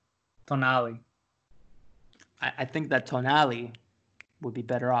here, Tonali? I think that Tonali would be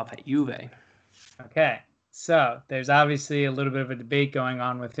better off at Juve. Okay, so there's obviously a little bit of a debate going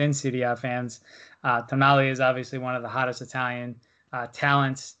on within CDI fans. Tonali is obviously one of the hottest Italian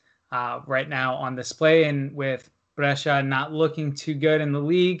talents right now on display, and with Brescia not looking too good in the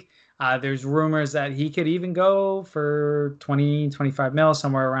league, there's rumors that he could even go for 20, 25 mil,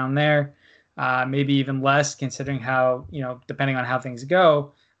 somewhere around there, maybe even less, considering how, depending on how things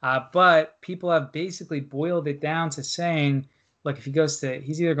go. But people have basically boiled it down to saying, look, if he goes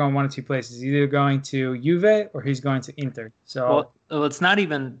he's either going one of two places. He's either going to Juve or he's going to Inter. So, Well, it's not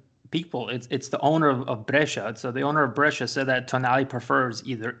even people. It's the owner of Brescia. So the owner of Brescia said that Tonali prefers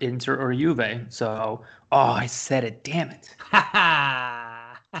either Inter or Juve. So, oh, I said it. Damn it.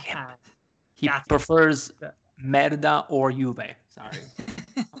 Damn it. He gotcha. prefers Merda or Juve. Sorry.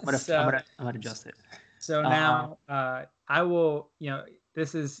 I'm gonna adjust it. So now I will,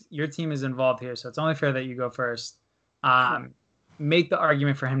 this is your team is involved here, so it's only fair that you go first. Make the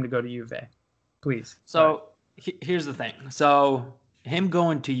argument for him to go to Juve, please. So here's the thing. So him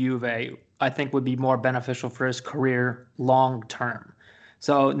going to Juve, I think, would be more beneficial for his career long term.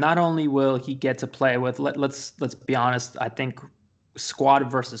 So not only will he get to play with, let's be honest, I think squad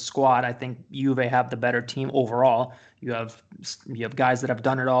versus squad, I think Juve have the better team overall. You have guys that have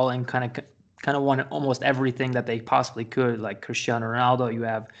done it all and kind of won almost everything that they possibly could, like Cristiano Ronaldo. You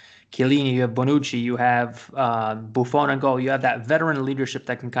have Chiellini, you have Bonucci, you have Buffon and goal. You have that veteran leadership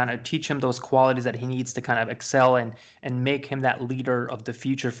that can kind of teach him those qualities that he needs to kind of excel and make him that leader of the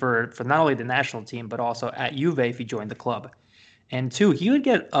future for not only the national team but also at Juve if he joined the club. And two, he would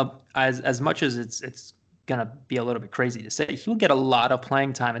get as much as it's gonna be a little bit crazy to say, he would get a lot of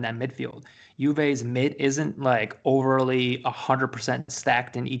playing time in that midfield. Juve's mid isn't like overly 100%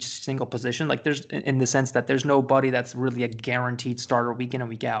 stacked in each single position. Like, there's, in the sense that there's nobody that's really a guaranteed starter week in and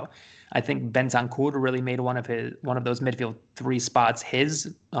week out. I think Bentancur really made one of those midfield three spots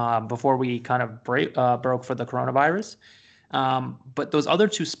his before we kind of broke for the coronavirus. But those other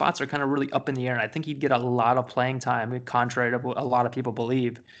two spots are kind of really up in the air, and I think he'd get a lot of playing time, contrary to what a lot of people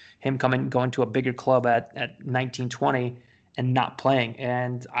believe. Him going to a bigger club at 19, 20 and not playing.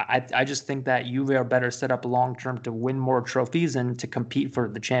 And I just think that Juve are better set up long term to win more trophies and to compete for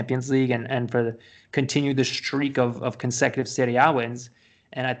the Champions League and continue the streak of consecutive Serie A wins.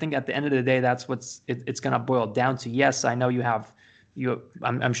 And I think at the end of the day, that's it's going to boil down to. Yes, I know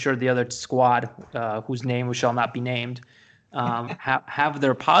I'm sure the other squad, whose name shall not be named, have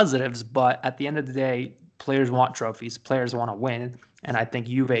their positives, but at the end of the day, players want trophies, players want to win, and I think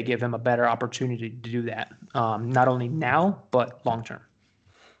Juve give him a better opportunity to do that, not only now but long term.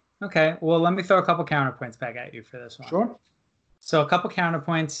 Okay, well, let me throw a couple counterpoints back at you for this one. Sure. So a couple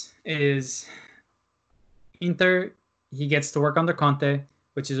counterpoints is Inter, he gets to work under Conte,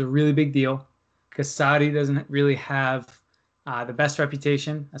 which is a really big deal because Sarri doesn't really have the best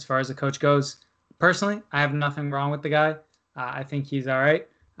reputation as far as the coach goes. Personally, I have nothing wrong with the guy. I think he's all right.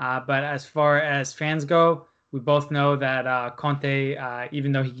 But as far as fans go, we both know that Conte,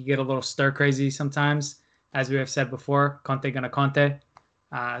 even though he can get a little stir crazy sometimes, as we have said before, Conte gonna Conte.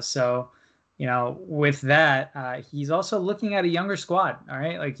 So, with that, he's also looking at a younger squad. All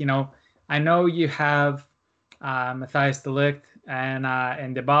right, like I know you have Matthias de Ligt and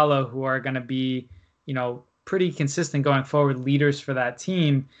Dybala, who are going to be, pretty consistent going forward leaders for that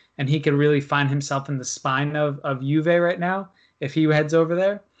team, and he could really find himself in the spine of Juve right now if he heads over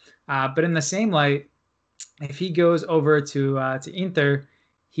there. But in the same light, if he goes over to Inter,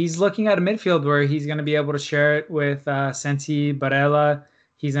 he's looking at a midfield where he's going to be able to share it with Sensi, Barella.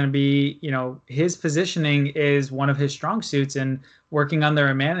 He's going to be, his positioning is one of his strong suits, and working under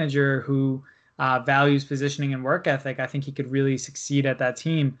a manager who values positioning and work ethic, I think he could really succeed at that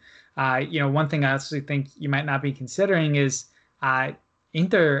team. One thing I actually think you might not be considering is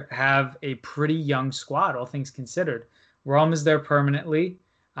Inter have a pretty young squad, all things considered. Rome is there permanently.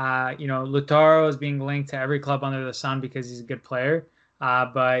 Lautaro is being linked to every club under the sun because he's a good player.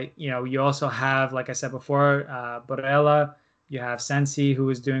 But you also have, like I said before, Barella. You have Sensi, who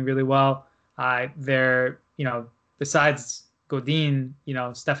is doing really well. They're, besides Godin,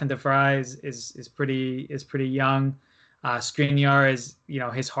 Stefan de Vrij is pretty young. Skriniar is,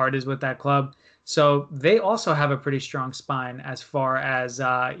 his heart is with that club. So they also have a pretty strong spine as far as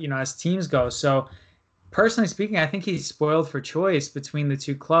as teams go. So personally speaking, I think he's spoiled for choice between the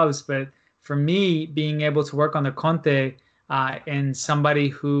two clubs. But for me, being able to work on the Conte and somebody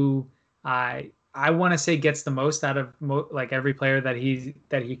who I want to say gets the most out of like every player that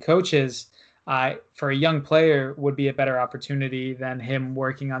he coaches, for a young player would be a better opportunity than him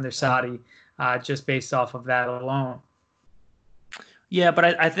working under Sarri, just based off of that alone. Yeah,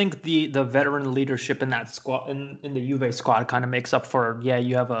 but I think the veteran leadership in that squad in the Juve squad kind of makes up for, yeah,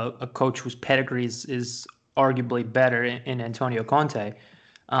 you have a coach whose pedigree is arguably better in Antonio Conte.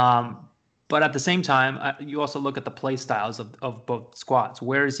 But at the same time, you also look at the play styles of both squads.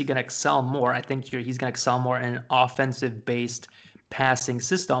 Where is he going to excel more? I think he's going to excel more in an offensive-based passing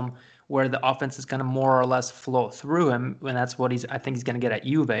system where the offense is going to more or less flow through him, and that's what I think he's going to get at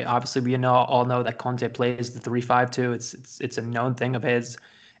Juve. Obviously, we all know that Conte plays the 3-5-2. It's a known thing of his,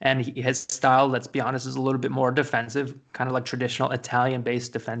 and his style, let's be honest, is a little bit more defensive, kind of like traditional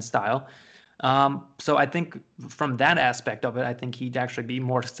Italian-based defense style. So I think from that aspect of it, I think he'd actually be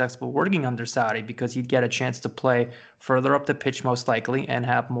more successful working under Sarri because he'd get a chance to play further up the pitch most likely and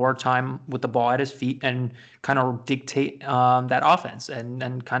have more time with the ball at his feet and kind of dictate that offense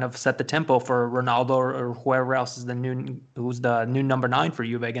and kind of set the tempo for Ronaldo or whoever else is who's the new number 9 for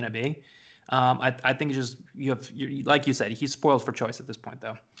Juve going to be. I think it's just like you said, he's spoiled for choice at this point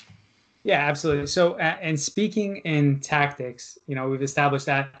though. Yeah, absolutely. So, and speaking in tactics, we've established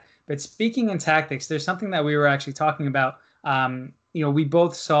that. But speaking in tactics, there's something that we were actually talking about. We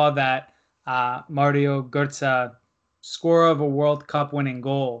both saw that Mario Götze, scorer of a World Cup winning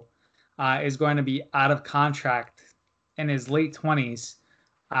goal, is going to be out of contract in his late 20s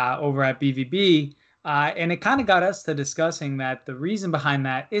over at BVB. And it kind of got us to discussing that the reason behind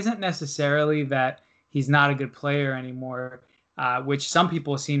that isn't necessarily that he's not a good player anymore, which some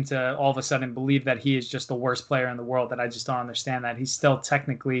people seem to all of a sudden believe that he is just the worst player in the world, that I just don't understand that. He's still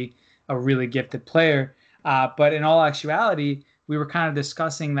technically a really gifted player. But in all actuality, we were kind of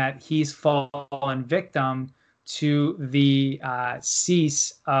discussing that he's fallen victim to the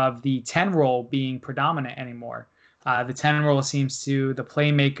cease of the 10 role being predominant anymore. The 10 role seems to, the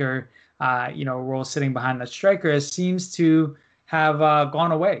playmaker, role sitting behind the striker seems to have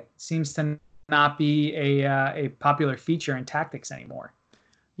gone away. Seems to not be a popular feature in tactics anymore.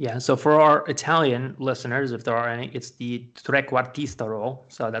 Yeah, so for our Italian listeners, if there are any, it's the trequartista role.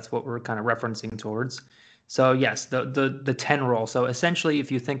 So that's what we're kind of referencing towards. So yes, the 10 role. So essentially,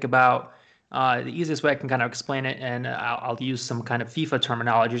 if you think about the easiest way I can kind of explain it, and I'll use some kind of FIFA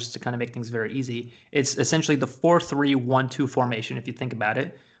terminology just to kind of make things very easy. It's essentially the 4-3-1-2 formation, if you think about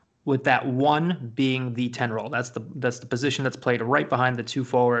it, with that 1 being the 10 role. That's the position that's played right behind the 2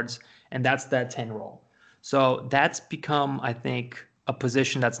 forwards, and that's that 10 role. So that's become, I think, a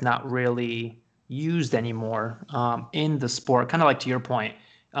position that's not really used anymore in the sport, kind of like to your point,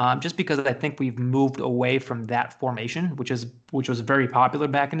 just because I think we've moved away from that formation, which was very popular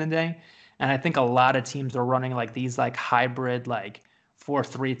back in the day. And I think a lot of teams are running like these like hybrid like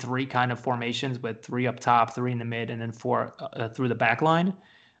 4-3-3 kind of formations with 3 up top, 3 in the mid, and then 4 through the back line.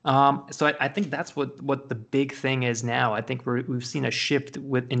 So I think that's what the big thing is now. I think we've seen a shift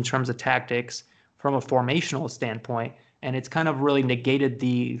in terms of tactics from a formational standpoint, and it's kind of really negated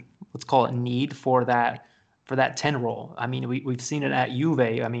the, let's call it, need for that for that 10 role. I mean, we've seen it at Juve.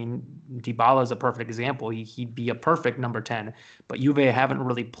 I mean, Dybala is a perfect example. He'd be a perfect number 10, but Juve haven't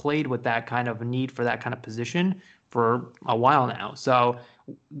really played with that kind of need for that kind of position for a while now. So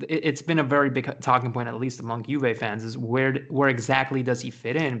it's been a very big talking point, at least among Juve fans, is where exactly does he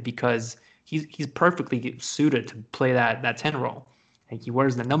fit in? Because he's perfectly suited to play that 10 role. Like he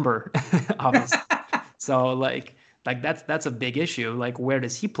wears the number, obviously. So that's a big issue. Like where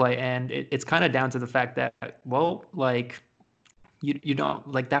does he play? And it's kind of down to the fact that, well, like you don't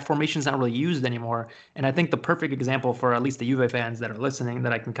like that formation's not really used anymore. And I think the perfect example for at least the Juve fans that are listening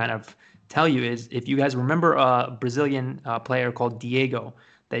that I can kind of tell you is if you guys remember a Brazilian player called Diego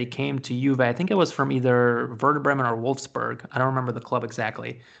that he came to Juve. I think it was from either Werder Bremen or Wolfsburg. I don't remember the club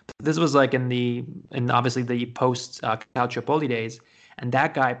exactly. But this was like in obviously the post Calciopoli days. And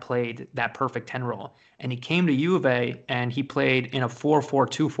that guy played that perfect 10 role. And he came to Juve and he played in a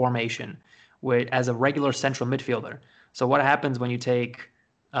 4-4-2 formation as a regular central midfielder. So what happens when you take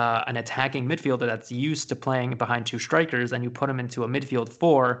an attacking midfielder that's used to playing behind two strikers and you put him into a midfield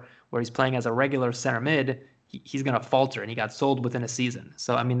four where he's playing as a regular center mid, he's going to falter, and he got sold within a season.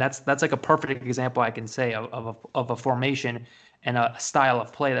 So, I mean, that's like a perfect example I can say of a formation and a style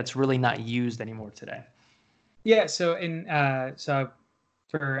of play that's really not used anymore today. Yeah. So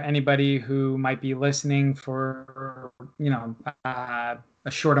for anybody who might be listening for, a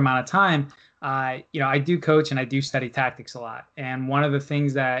short amount of time, I do coach and I do study tactics a lot. And one of the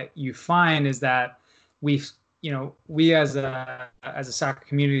things that you find is that we as a soccer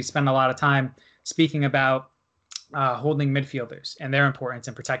community spend a lot of time speaking about holding midfielders and their importance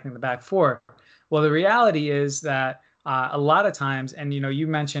in protecting the back four. Well, the reality is that a lot of times, and you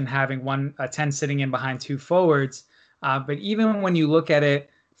mentioned having a 10 sitting in behind two forwards, but even when you look at it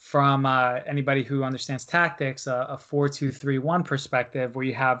from anybody who understands tactics, a 4-2-3-1 perspective, where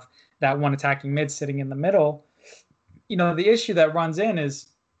you have that one attacking mid sitting in the middle, the issue that runs in is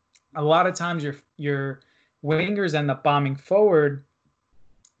a lot of times your wingers end up bombing forward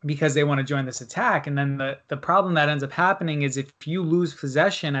because they want to join this attack. And then the problem that ends up happening is if you lose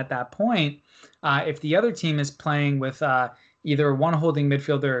possession at that point, if the other team is playing with either one holding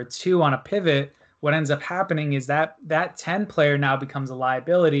midfielder or two on a pivot, what ends up happening is that 10 player now becomes a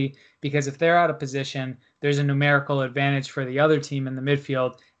liability, because if they're out of position, there's a numerical advantage for the other team in the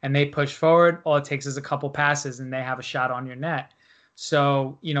midfield, and they push forward. All it takes is a couple passes and they have a shot on your net.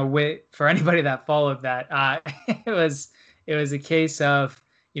 So, for anybody that followed that, it was a case of,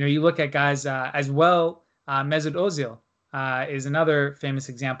 you look at guys as well. Mesut Ozil is another famous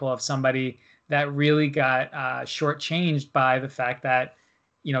example of somebody that really got shortchanged by the fact that,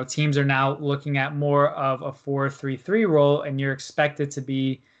 teams are now looking at more of a 4-3-3 role, and you're expected to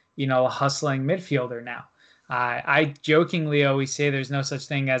be, a hustling midfielder now. I jokingly always say there's no such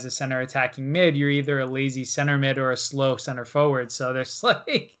thing as a center attacking mid. You're either a lazy center mid or a slow center forward. So there's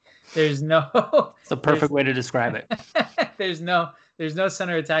no. It's the perfect way to describe it. There's no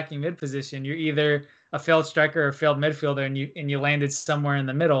center attacking mid position. You're either a failed striker or a failed midfielder, and you landed somewhere in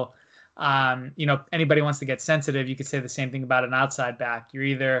the middle. Anybody wants to get sensitive, you could say the same thing about an outside back. You're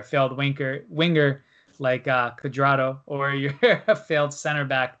either a failed winger like Cuadrado, or you're a failed center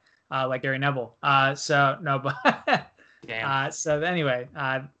back like Gary Neville. So anyway,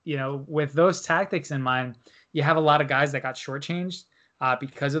 with those tactics in mind, you have a lot of guys that got shortchanged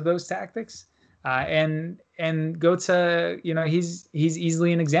because of those tactics. And Götze, he's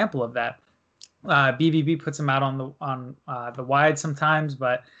easily an example of that. BVB puts him out on the wide sometimes,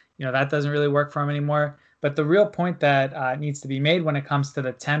 but that doesn't really work for him anymore. But the real point that needs to be made when it comes to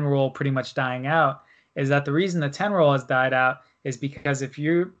the 10 role pretty much dying out is that the reason the 10 role has died out is because if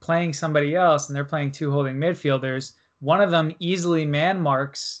you're playing somebody else and they're playing two holding midfielders, one of them easily man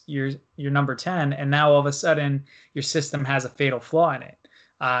marks your number 10, and now all of a sudden your system has a fatal flaw in it.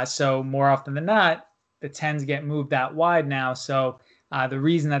 So more often than not, the 10s get moved out wide now. So the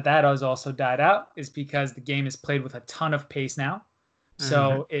reason that has also died out is because the game is played with a ton of pace now.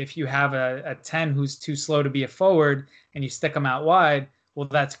 So if you have a 10 who's too slow to be a forward and you stick them out wide, well,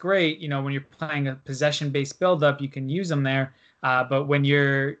 that's great. When you're playing a possession-based build-up, you can use them there. But when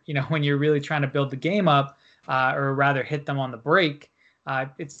you're really trying to build the game up, or rather hit them on the break,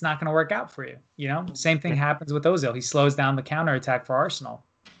 it's not going to work out for you. Same thing happens with Ozil. He slows down the counterattack for Arsenal.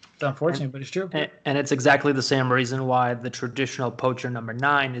 It's unfortunate, but it's true. And it's exactly the same reason why the traditional poacher number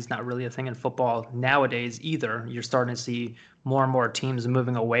 9 is not really a thing in football nowadays either. You're starting to see more and more teams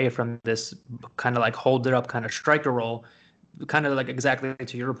moving away from this kind of like hold it up kind of striker role. Kind of like exactly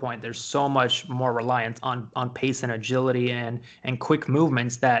to your point, there's so much more reliance on pace and agility and quick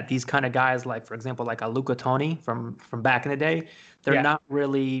movements that these kind of guys, like for example, like a Luca Toni from back in the day, they're not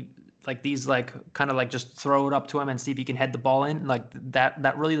really like these like kind of like just throw it up to him and see if he can head the ball in. Like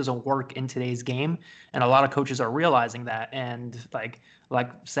that really doesn't work in today's game, and a lot of coaches are realizing that. And like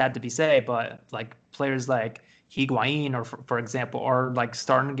sad to be say, but like players like Higuain or for example are like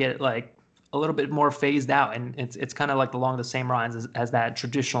starting to get like a little bit more phased out, and it's kind of like along the same lines as that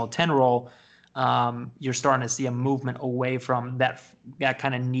traditional 10 role. You're starting to see a movement away from that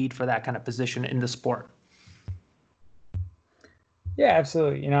kind of need for that kind of position in the sport. Yeah,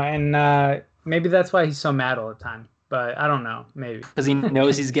 absolutely. And maybe that's why he's so mad all the time. But I don't know. Maybe Because he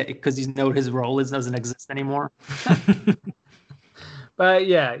knows because he knows his role doesn't exist anymore. But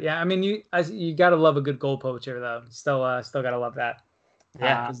yeah. I mean, you gotta love a good goal poacher though. Still gotta love that.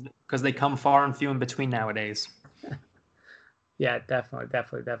 Yeah, Uh, because they come far and few in between nowadays. yeah, definitely.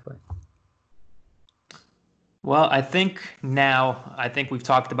 Well, I think we've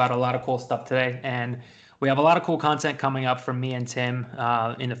talked about a lot of cool stuff today, and we have a lot of cool content coming up from me and Tim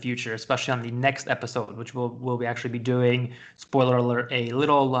in the future, especially on the next episode, which we'll be actually be doing. Spoiler alert: a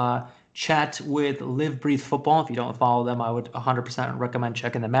little chat with Live Breathe Football. If you don't follow them, I would 100% recommend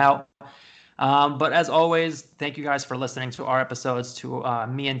checking them out. But as always, thank you guys for listening to our episodes. To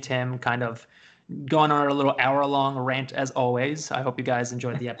me and Tim, kind of going on a little hour-long rant. As always, I hope you guys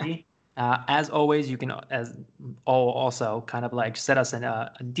enjoyed the epi. As always, you can also kind of like set us in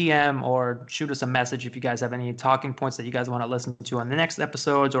a DM or shoot us a message if you guys have any talking points that you guys want to listen to on the next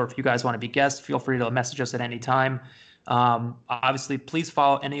episodes, or if you guys want to be guests, feel free to message us at any time. Obviously, please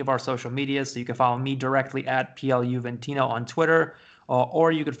follow any of our social medias. So you can follow me directly at PLUVentino on Twitter,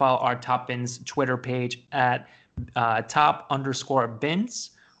 or you could follow our Top Bins Twitter page at top_bins,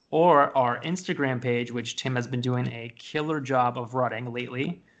 or our Instagram page, which Tim has been doing a killer job of running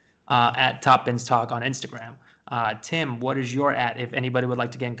lately, at Top Bins Talk on Instagram. Tim, what is your at if anybody would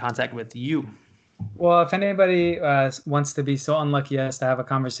like to get in contact with you? Well, if anybody wants to be so unlucky as to have a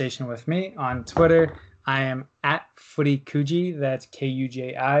conversation with me on Twitter, I am at FootyKuji. That's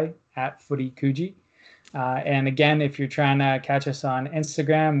KUJI at FootyKuji. And again, if you're trying to catch us on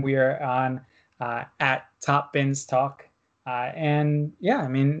Instagram, we are on at Top Bins Talk. And yeah, I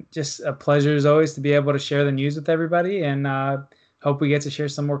mean, just a pleasure as always to be able to share the news with everybody, and hope we get to share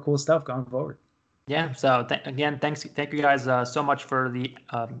some more cool stuff going forward. Yeah. So again, thank you guys so much for the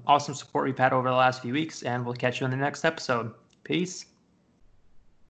awesome support we've had over the last few weeks, and we'll catch you in the next episode. Peace.